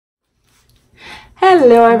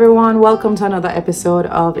Hello everyone, welcome to another episode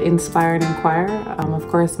of Inspire and Inquire. Of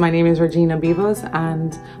course, my name is Regina Beavers,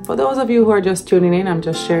 and for those of you who are just tuning in, I'm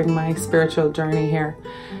just sharing my spiritual journey here.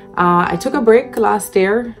 I took a break last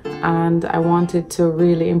year and I wanted to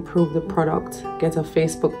really improve the product, get a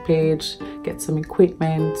Facebook page, get some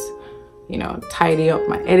equipment, tidy up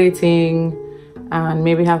my editing and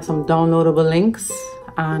maybe have some downloadable links,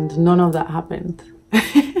 and none of that happened.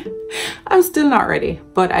 I'm still not ready,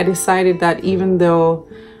 but I decided that even though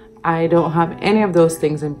I don't have any of those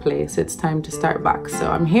things in place, it's time to start back. So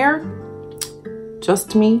I'm here,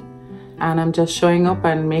 just me, and I'm just showing up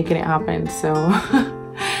and making it happen. So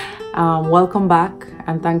welcome back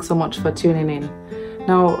and thanks so much for tuning in.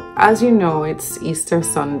 Now, as you know, it's Easter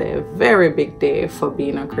Sunday, very big day for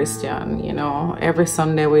being a Christian. Every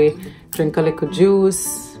Sunday we drink a little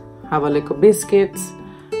juice, have a little biscuit.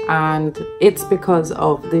 And it's because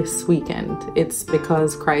of this weekend. It's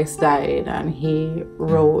because Christ died and he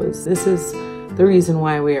rose. This is the reason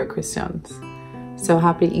why we are Christians. So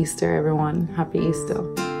happy Easter, everyone. Happy Easter.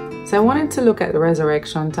 So I wanted to look at the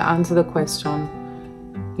resurrection to answer the question,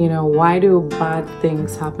 why do bad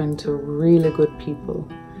things happen to really good people?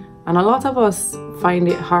 And a lot of us find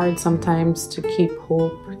it hard sometimes to keep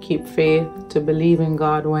hope, keep faith, to believe in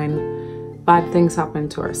God when bad things happen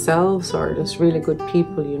to ourselves or just really good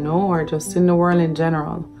people, or just in the world in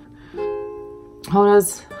general. How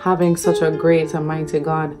does having such a great and mighty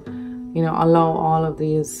God, allow all of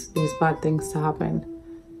these bad things to happen?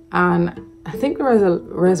 And I think the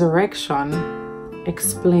resurrection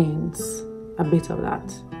explains a bit of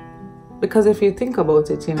that. Because if you think about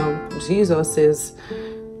it, Jesus is,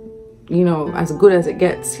 as good as it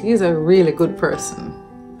gets. He's a really good person.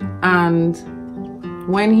 And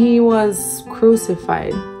when he was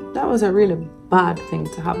crucified, that was a really bad thing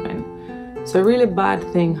to happen. So a really bad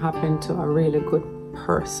thing happened to a really good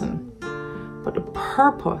person. But the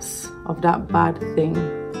purpose of that bad thing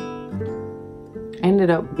ended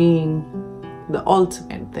up being the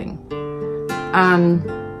ultimate thing. And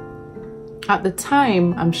at the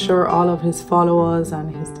time, I'm sure all of his followers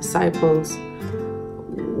and his disciples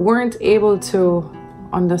weren't able to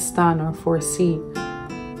understand or foresee,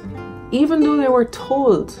 even though they were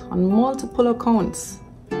told on multiple accounts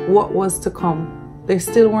what was to come. They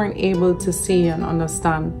still weren't able to see and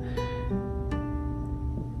understand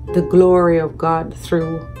the glory of God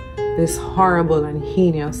through this horrible and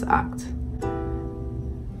heinous act.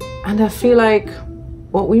 And I feel like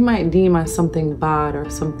what we might deem as something bad or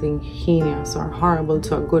something heinous or horrible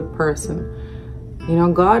to a good person,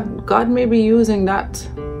 God may be using that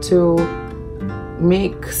to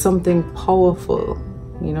make something powerful,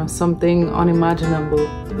 something unimaginable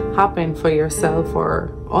happen for yourself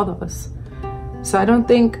or others. So I don't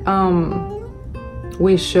think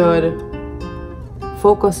we should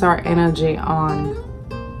focus our energy on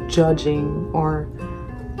judging or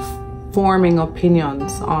forming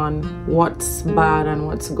opinions on what's bad and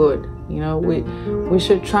what's good. We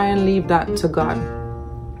should try and leave that to God,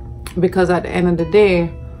 because at the end of the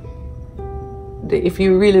day, if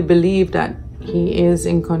you really believe that he is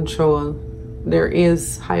in control, there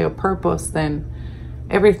is higher purpose, then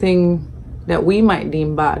everything that we might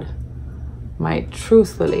deem bad might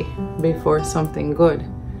truthfully be for something good.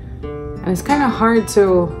 And it's kind of hard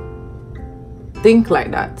to think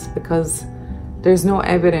like that because there's no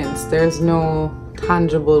evidence, there's no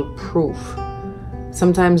tangible proof.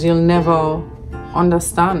 Sometimes you'll never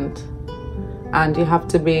understand, and you have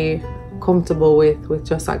to be comfortable with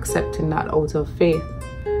just accepting that out of faith.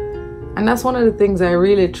 And that's one of the things I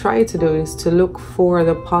really try to do, is to look for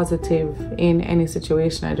the positive in any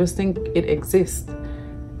situation. I just think it exists.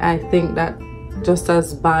 I think that just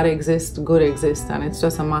as bad exists, good exists, and it's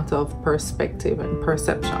just a matter of perspective and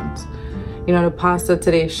perceptions. The pastor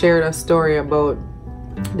today shared a story about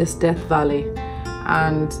this Death Valley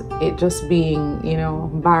and it just being,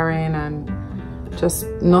 barren and just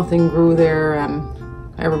nothing grew there, and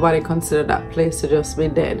everybody considered that place to just be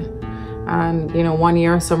dead. And one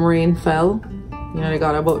year some rain fell, they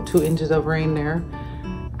got about 2 inches of rain there,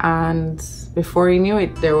 and before you knew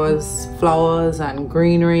it, there was flowers and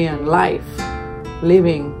greenery and life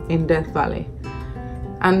living in Death Valley.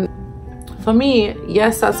 And for me,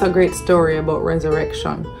 yes, that's a great story about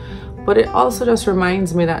resurrection, but it also just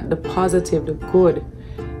reminds me that the positive, the good,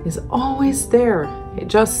 is always there. It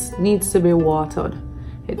just needs to be watered.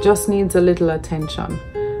 It just needs a little attention,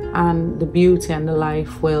 and the beauty and the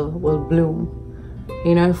life will bloom.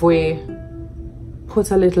 If we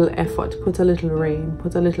put a little effort, put a little rain,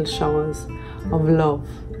 put a little showers of love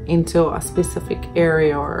into a specific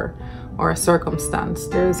area or a circumstance,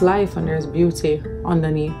 there's life and there's beauty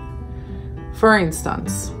underneath. For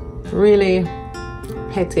instance, really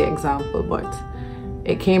petty example, but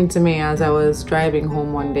it came to me as I was driving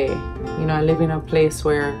home one day. You know, I live in a place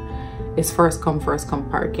where it's first come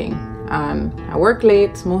parking, and I work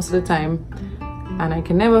late most of the time, and I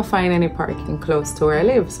can never find any parking close to where I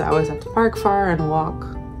live, so I always have to park far and walk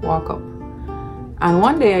up. And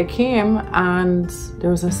one day I came and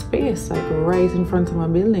there was a space like right in front of my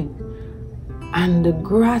building, and the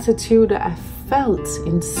gratitude that I felt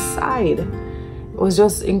inside was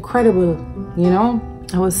just incredible. You know,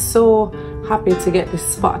 I was so happy to get this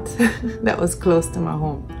spot that was close to my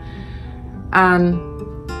home. And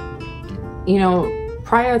you know,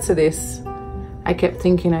 prior to this, I kept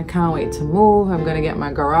thinking, I can't wait to move. I'm gonna get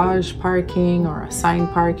my garage parking or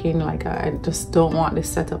assigned parking. Like, I just don't want this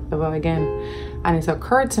setup ever again. And it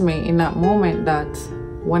occurred to me in that moment that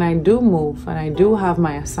when I do move and I do have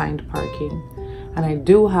my assigned parking and I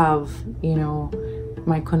do have, you know,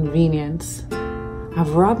 my convenience,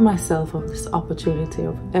 I've robbed myself of this opportunity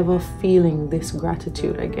of ever feeling this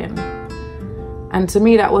gratitude again. And to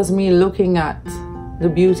me, that was me looking at the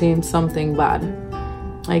beauty in something bad.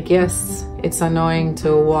 Like, yes, it's annoying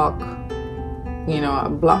to walk, you know, a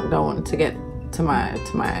block down to get to my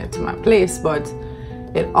place, but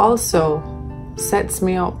it also sets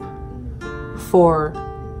me up for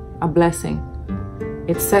a blessing.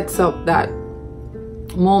 It sets up that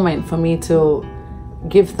moment for me to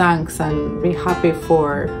give thanks and be happy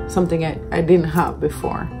for something I didn't have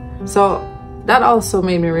before. So that also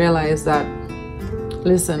made me realize that,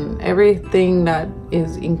 listen, everything that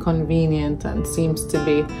is inconvenient and seems to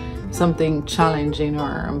be something challenging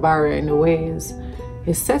or barrier in the ways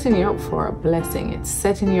is setting you up for a blessing. It's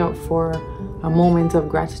setting you up for a moment of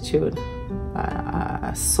gratitude,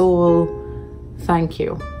 a soul thank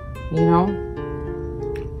you, you know?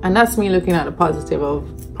 And that's me looking at the positive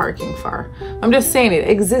of parking far. I'm just saying it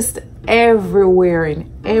exists everywhere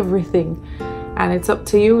in everything, and it's up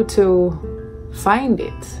to you to find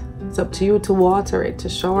it. It's up to you to water it, to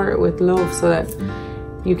shower it with love, so that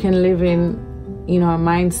you can live in, you know, a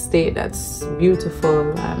mind state that's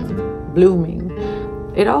beautiful and blooming.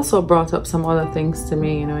 It also brought up some other things to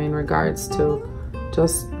me, you know, in regards to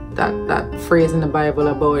just that phrase in the Bible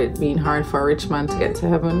about it being hard for a rich man to get to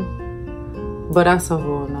heaven. But that's a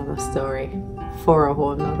whole nother story for a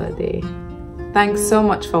whole nother day. Thanks so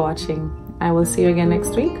much for watching. I will see you again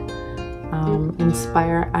next week.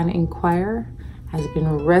 Inspire and Inquire has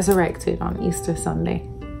been resurrected on Easter Sunday.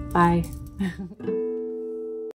 Bye.